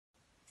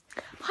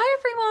Hi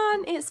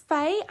everyone, it's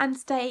Faye and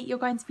today you're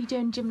going to be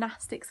doing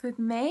gymnastics with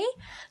me.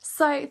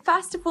 So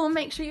first of all,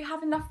 make sure you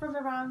have enough room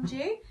around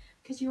you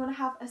because you want to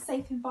have a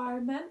safe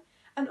environment,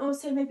 and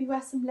also maybe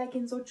wear some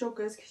leggings or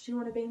joggers because you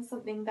want to be in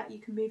something that you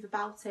can move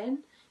about in.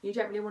 You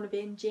don't really want to be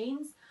in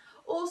jeans.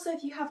 Also,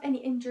 if you have any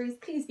injuries,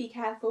 please be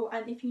careful,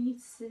 and if you need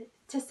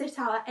to sit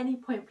out at any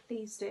point,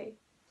 please do.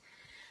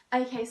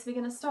 Okay, so we're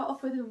going to start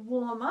off with a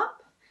warm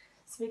up.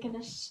 So we're going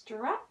to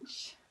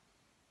stretch.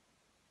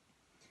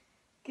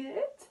 Good.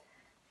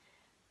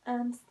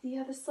 And the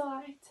other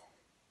side.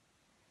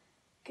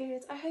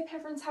 Good. I hope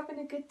everyone's having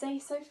a good day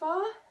so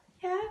far.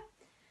 Yeah?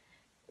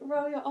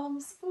 Roll your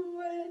arms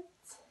forward.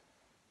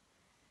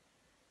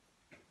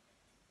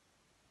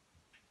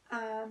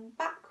 And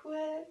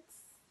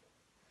backwards.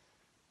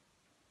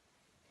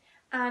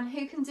 And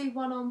who can do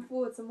one arm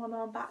forwards and one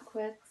arm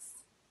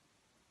backwards?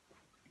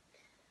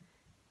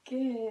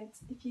 Good,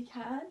 if you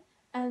can.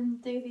 And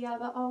do the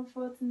other arm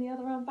forwards and the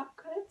other arm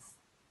backwards.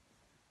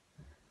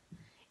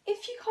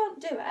 If you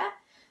can't do it,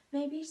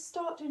 maybe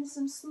start doing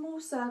some small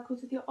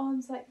circles with your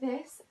arms like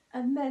this,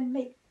 and then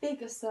make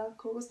bigger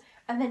circles,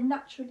 and then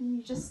naturally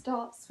you just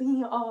start swinging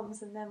your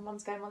arms, and then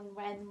one's going one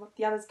way and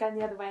the other's going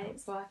the other way, and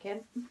it's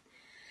working.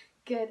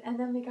 Good, and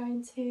then we're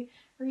going to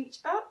reach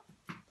up.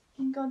 You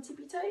can go on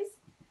tippy toes,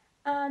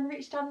 and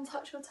reach down and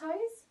touch your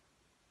toes.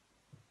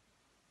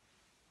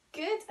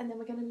 Good, and then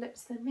we're going to look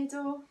to the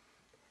middle,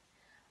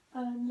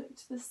 and look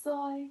to the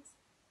side,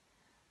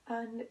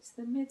 and look to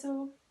the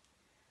middle,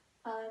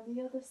 and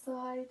the other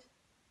side,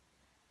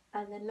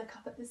 and then look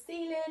up at the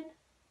ceiling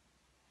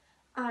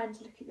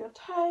and look at your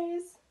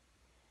toes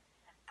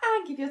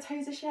and give your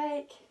toes a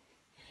shake,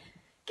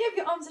 give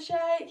your arms a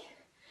shake,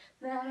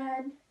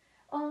 then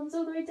arms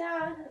all the way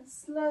down and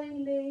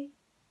slowly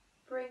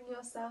bring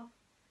yourself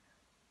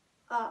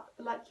up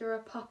like you're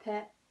a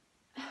puppet.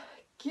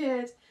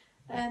 Good,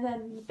 and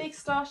then the big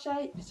star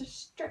shape,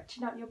 just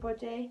stretching out your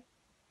body.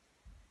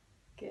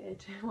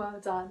 Good, well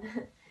done.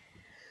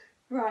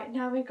 Right,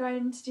 now we're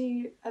going to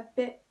do a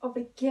bit of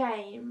a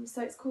game.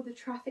 So it's called the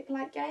traffic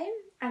light game,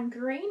 and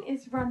green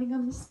is running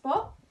on the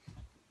spot.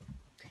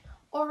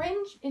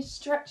 Orange is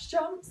stretch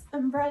jumps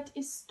and red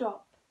is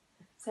stop.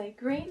 So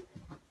green,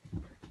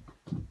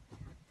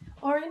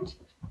 orange,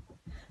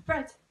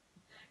 red,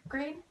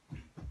 green,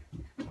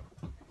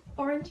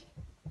 orange,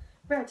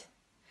 red,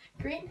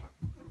 green,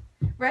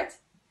 red,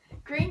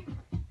 green,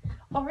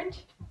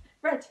 orange,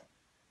 red,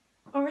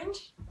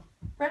 orange,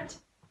 red,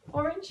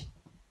 orange,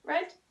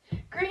 red,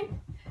 green,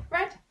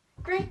 red,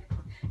 green,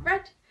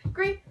 red,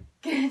 green.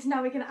 Good,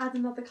 now we're going to add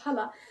another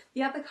colour.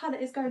 The other colour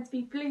is going to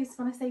be blue, so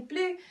when I say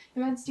blue,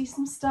 you're going to do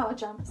some star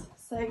jumps.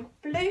 So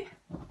blue,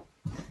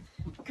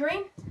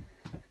 green,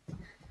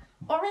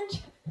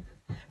 orange,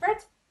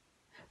 red,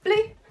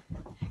 blue,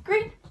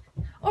 green,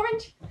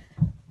 orange,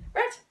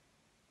 red,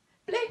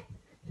 blue,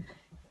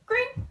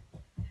 green,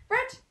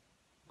 red,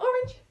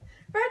 orange,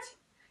 red,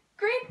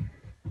 green,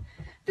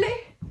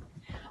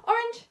 blue,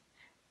 orange.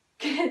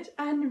 Good,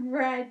 and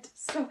red.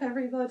 Stop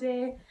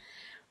everybody.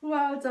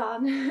 Well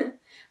done.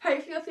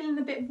 Hopefully you're feeling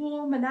a bit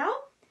warmer now.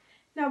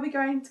 Now we're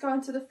going to go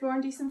onto the floor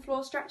and do some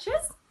floor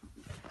stretches.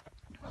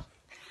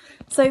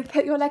 So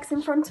put your legs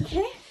in front of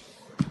you.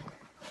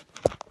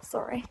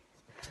 Sorry.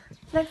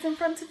 Legs in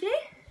front of you.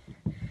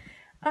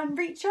 And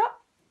reach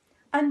up.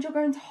 And you're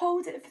going to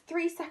hold it for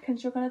 3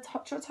 seconds. You're going to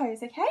touch your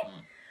toes, okay?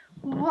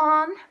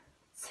 1,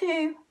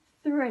 2,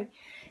 3.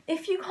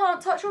 If you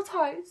can't touch your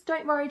toes,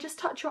 don't worry, just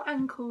touch your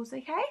ankles,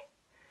 okay?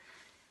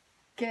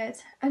 Good,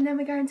 and then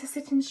we're going to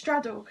sit and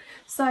straddle.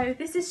 So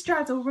this is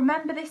straddle,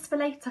 remember this for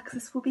later because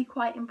this will be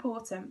quite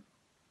important.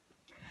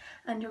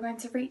 And you're going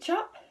to reach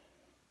up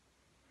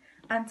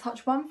and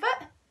touch one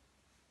foot.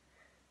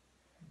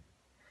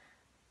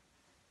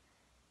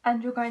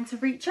 And you're going to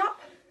reach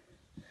up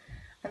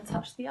and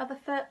touch the other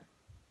foot.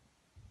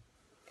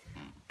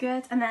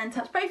 Good, and then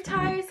touch both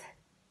toes.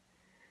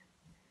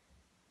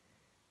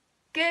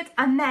 Good,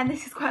 and then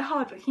this is quite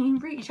hard, but you can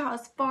reach out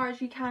as far as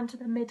you can to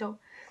the middle.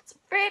 So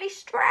really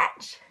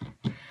stretch.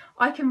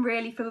 I can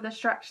really feel the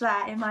stretch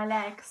there in my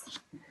legs.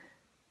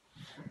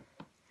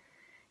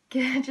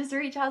 Good, just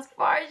reach out as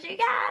far as you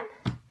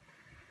can.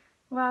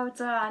 Well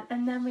done.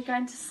 And then we're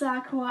going to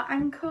circle our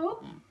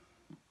ankle.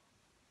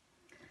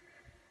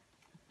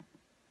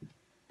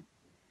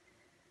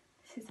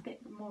 This is a bit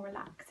more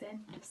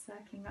relaxing, just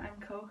circling the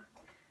ankle.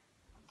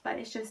 But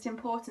it's just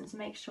important to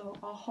make sure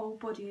our whole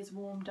body is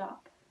warmed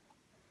up.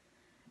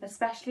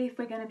 Especially if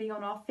we're going to be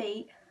on our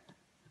feet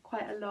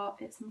quite a lot,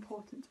 it's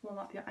important to warm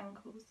up your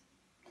ankles.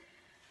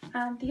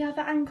 And the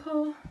other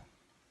ankle.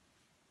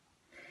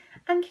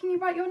 And can you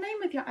write your name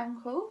with your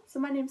ankle? So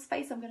my name's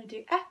Faye, so I'm going to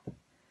do F,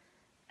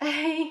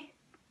 A,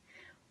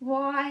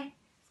 Y.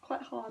 It's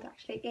quite hard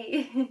actually,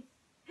 E.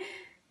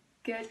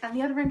 Good, and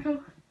the other ankle,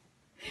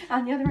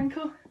 and the other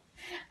ankle,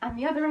 and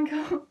the other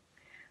ankle.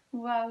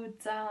 Well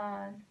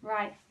done.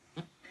 Right.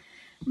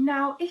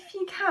 Now if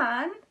you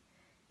can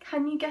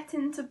you get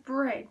into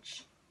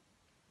bridge?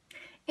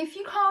 If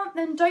you can't,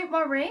 then don't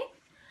worry.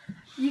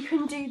 You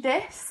can do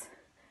this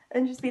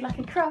and just be like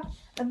a crab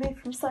and move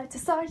from side to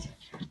side.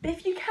 But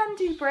if you can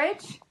do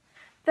bridge,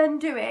 then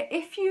do it.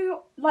 If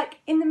you like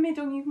in the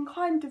middle, you can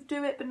kind of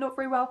do it but not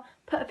very well,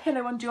 put a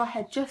pillow under your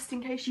head just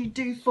in case you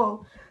do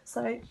fall.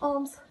 So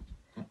arms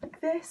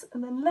like this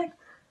and then leg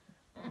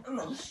and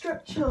then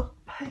stretch up,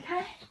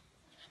 okay?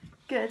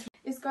 Good.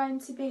 It's going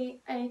to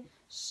be a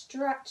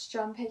stretch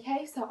jump,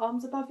 okay? So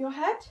arms above your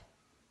head.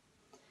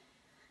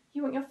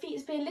 You want your feet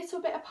to be a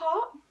little bit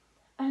apart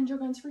and you're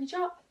going to reach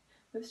up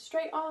with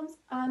straight arms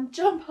and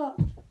jump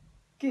up.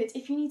 Good.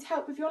 If you need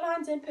help with your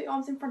landing, put your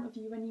arms in front of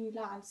you when you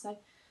land. So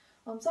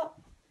arms up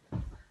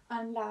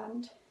and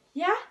land.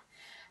 Yeah?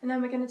 And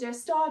then we're going to do a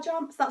star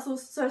jump. So that's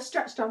also a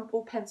stretch jump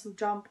or pencil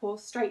jump or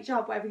straight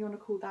jump, whatever you want to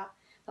call that.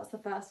 That's the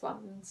first one.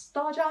 And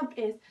star jump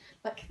is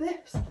like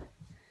this.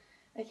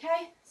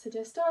 Okay, so do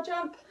a star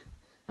jump.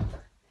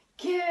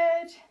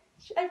 Good.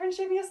 Everyone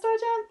show me a star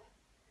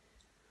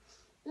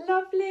jump.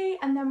 Lovely.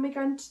 And then we're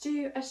going to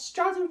do a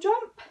straddle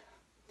jump.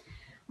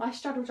 My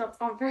straddle jumps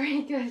aren't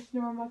very good,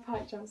 nor are my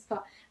pike jumps,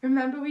 but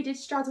remember we did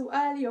straddle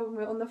earlier when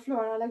we were on the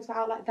floor and our legs were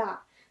out like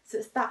that. So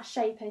it's that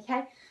shape,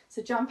 okay?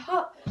 So jump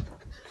up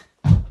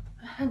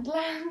and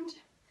land.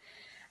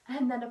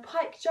 And then a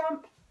pike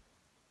jump.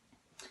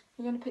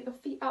 You're going to put your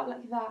feet out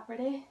like that.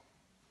 Ready?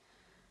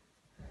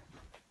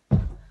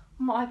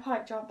 My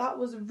pike jump, that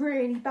was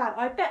really bad.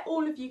 I bet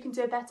all of you can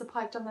do a better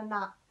pike jump than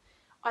that.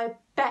 I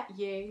bet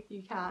you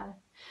can.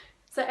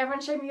 So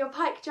everyone show me your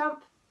pike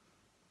jump.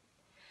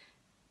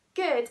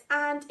 Good.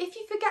 And if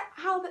you forget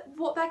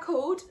what they're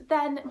called,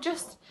 then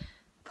just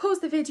pause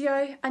the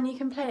video and you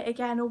can play it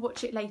again or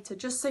watch it later,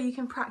 just so you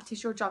can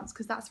practice your jumps,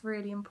 because that's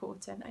really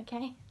important,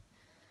 okay?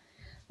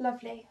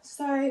 Lovely.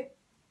 So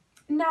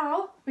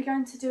now we're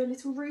going to do a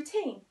little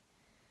routine.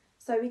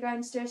 So we're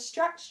going to do a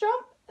stretch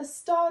jump, a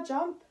star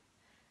jump,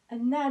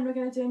 and then we're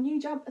going to do a new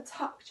jump, a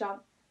tuck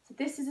jump. So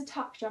this is a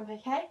tuck jump,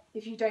 okay?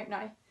 If you don't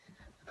know.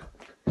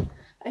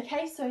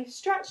 Okay, so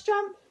stretch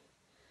jump,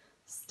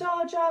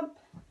 star jump,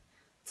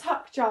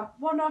 tuck jump,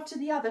 one after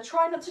the other.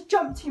 Try not to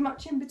jump too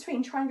much in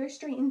between. Try and go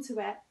straight into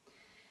it.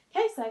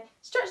 Okay, so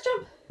stretch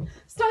jump,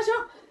 star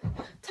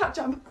jump, tuck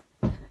jump.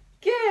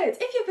 Good.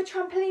 If you have a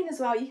trampoline as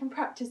well, you can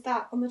practice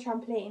that on the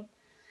trampoline.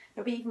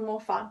 It'll be even more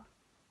fun.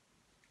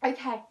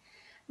 Okay,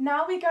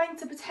 now we're going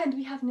to pretend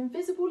we have an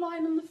invisible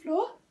line on the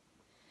floor.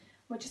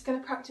 We're just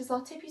going to practice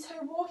our tippy toe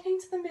walking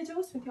to the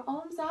middle, so with your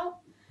arms out.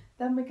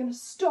 Then we're going to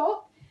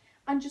stop,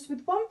 and just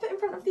with one foot in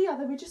front of the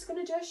other, we're just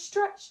going to do a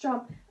stretch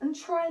jump and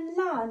try and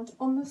land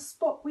on the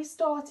spot we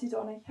started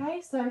on,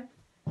 okay? So,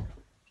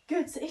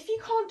 good. So if you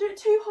can't do it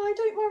too high,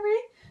 don't worry.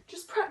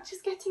 Just practice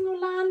getting your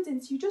landing.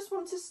 So you just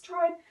want to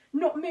try and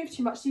not move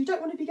too much. So you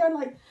don't want to be going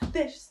like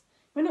this.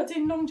 We're not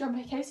doing long jump,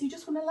 okay? So you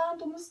just want to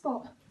land on the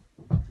spot.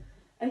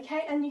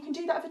 Okay, and you can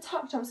do that with a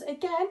tuck jump. So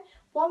again,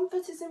 one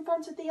foot is in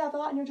front of the other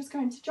and you're just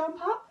going to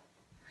jump up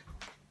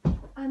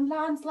and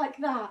land like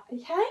that,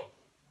 okay?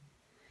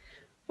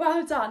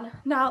 Well done.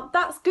 Now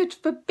that's good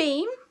for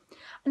beam.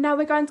 And now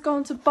we're going to go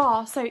on to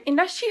bar. So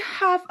unless you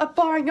have a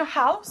bar in your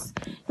house,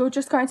 you're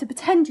just going to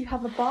pretend you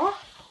have a bar.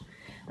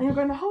 And you're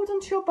going to hold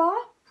onto your bar.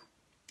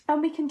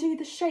 And we can do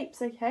the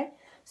shapes, okay?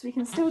 So we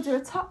can still do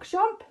a tuck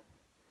jump.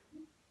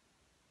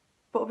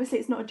 But obviously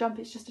it's not a jump,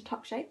 it's just a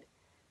tuck shape.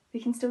 We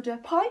can still do a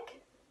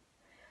pike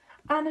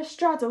and a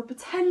straddle,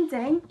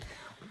 pretending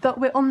that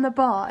we're on the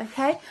bar,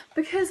 okay?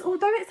 Because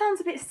although it sounds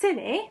a bit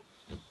silly,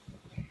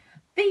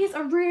 these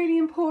are really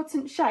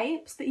important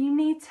shapes that you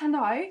need to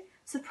know.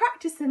 So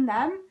practicing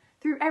them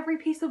through every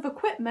piece of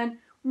equipment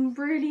will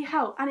really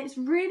help. And it's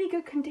really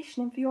good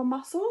conditioning for your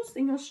muscles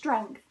and your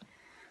strength.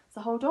 So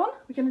hold on,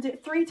 we're going to do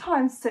it 3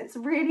 times, so it's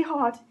really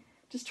hard.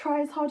 Just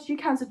try as hard as you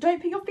can. So don't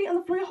put your feet on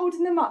the floor, you're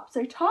holding them up.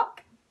 So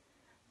tuck,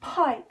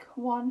 pike,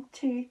 1,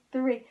 2,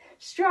 3.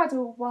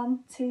 Straddle, 1,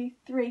 2,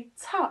 3.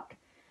 Tuck,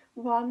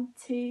 1,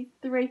 2,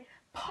 3.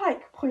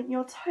 Pike, point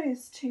your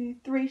toes, 2,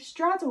 3.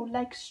 Straddle,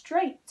 legs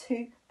straight,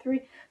 2,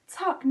 3.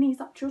 Tuck,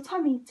 knees up to your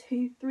tummy,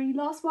 2, 3.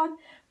 Last one.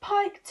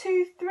 Pike,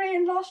 2, 3.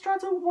 And last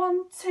straddle,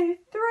 1, 2,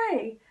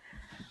 3.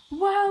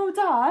 Well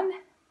done.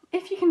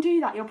 If you can do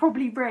that, you're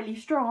probably really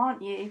strong,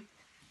 aren't you?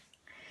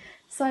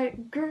 So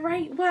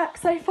great work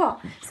so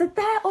far. So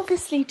they're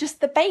obviously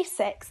just the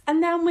basics.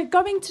 And then we're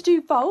going to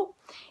do vault.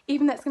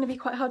 Even though it's going to be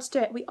quite hard to do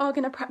it, we are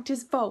going to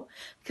practice vault.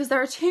 Because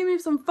there are 2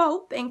 moves on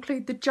vault that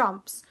include the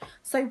jumps.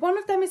 So one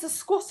of them is a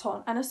squat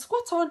on. And a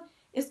squat on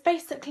is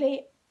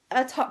basically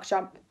a tuck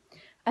jump.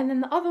 And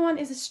then the other one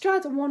is a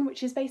straddle one,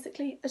 which is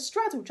basically a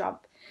straddle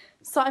jump.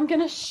 So I'm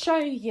going to show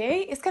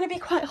you. It's going to be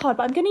quite hard,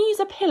 but I'm going to use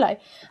a pillow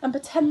and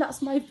pretend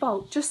that's my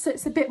vault, just so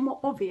it's a bit more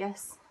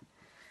obvious.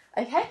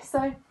 Okay,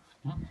 so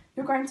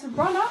you're going to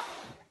run up,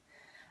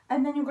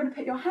 and then you're going to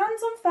put your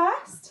hands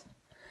on first,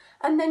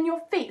 and then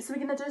your feet. So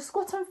we're going to do a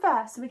squat on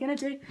first. So we're going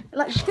to do it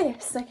like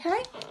this,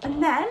 okay?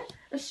 And then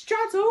a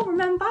straddle,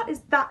 remember,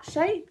 is that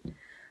shape.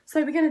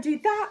 So we're going to do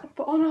that,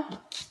 but on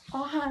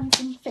our hands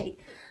and feet.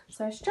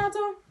 So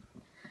straddle,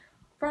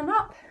 run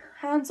up,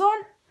 hands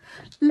on,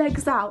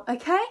 legs out,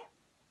 okay?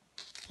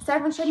 So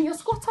everyone show me your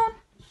squat on.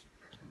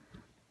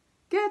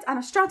 Good, and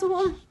a straddle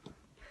on.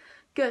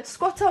 Good.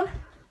 Squat on.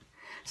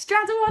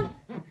 Straddle on.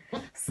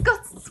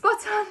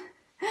 Squat on.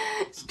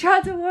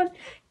 Straddle on.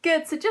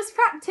 Good. So just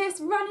practice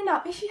running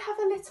up. If you have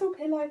a little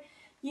pillow,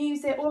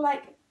 use it, or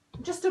like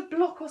just a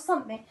block or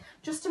something,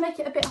 just to make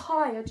it a bit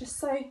higher, just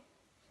so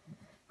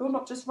you're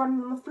not just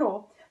running on the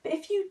floor. But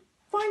if you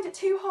find it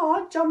too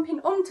hard jumping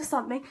onto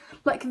something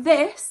like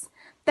this,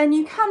 then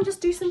you can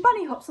just do some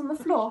bunny hops on the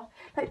floor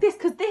like this,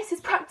 because this is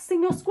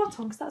practicing your squat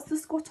on, because that's the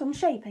squat on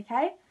shape,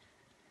 okay?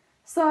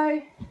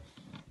 So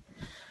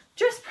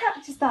just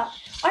practice that.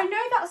 I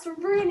know that's a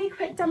really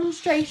quick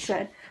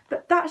demonstration,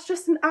 but that's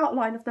just an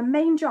outline of the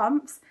main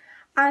jumps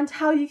and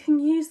how you can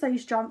use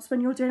those jumps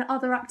when you're doing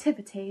other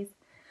activities.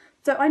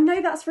 So I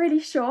know that's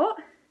really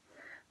short,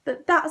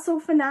 but that's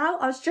all for now.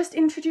 I was just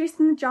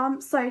introducing the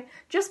jumps, so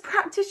just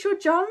practice your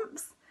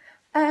jumps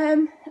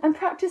and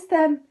practice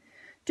them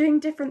doing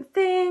different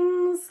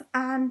things,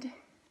 and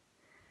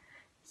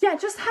yeah,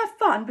 just have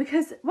fun,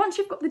 because once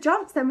you've got the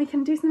jumps, then we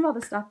can do some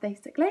other stuff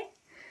basically.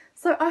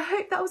 So I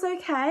hope that was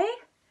okay,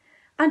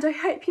 and I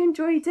hope you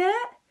enjoyed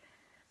it,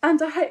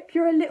 and I hope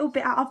you're a little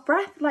bit out of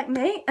breath like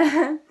me.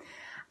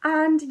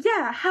 And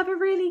yeah, have a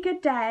really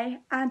good day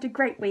and a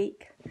great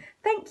week.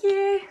 Thank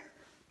you.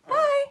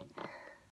 Bye.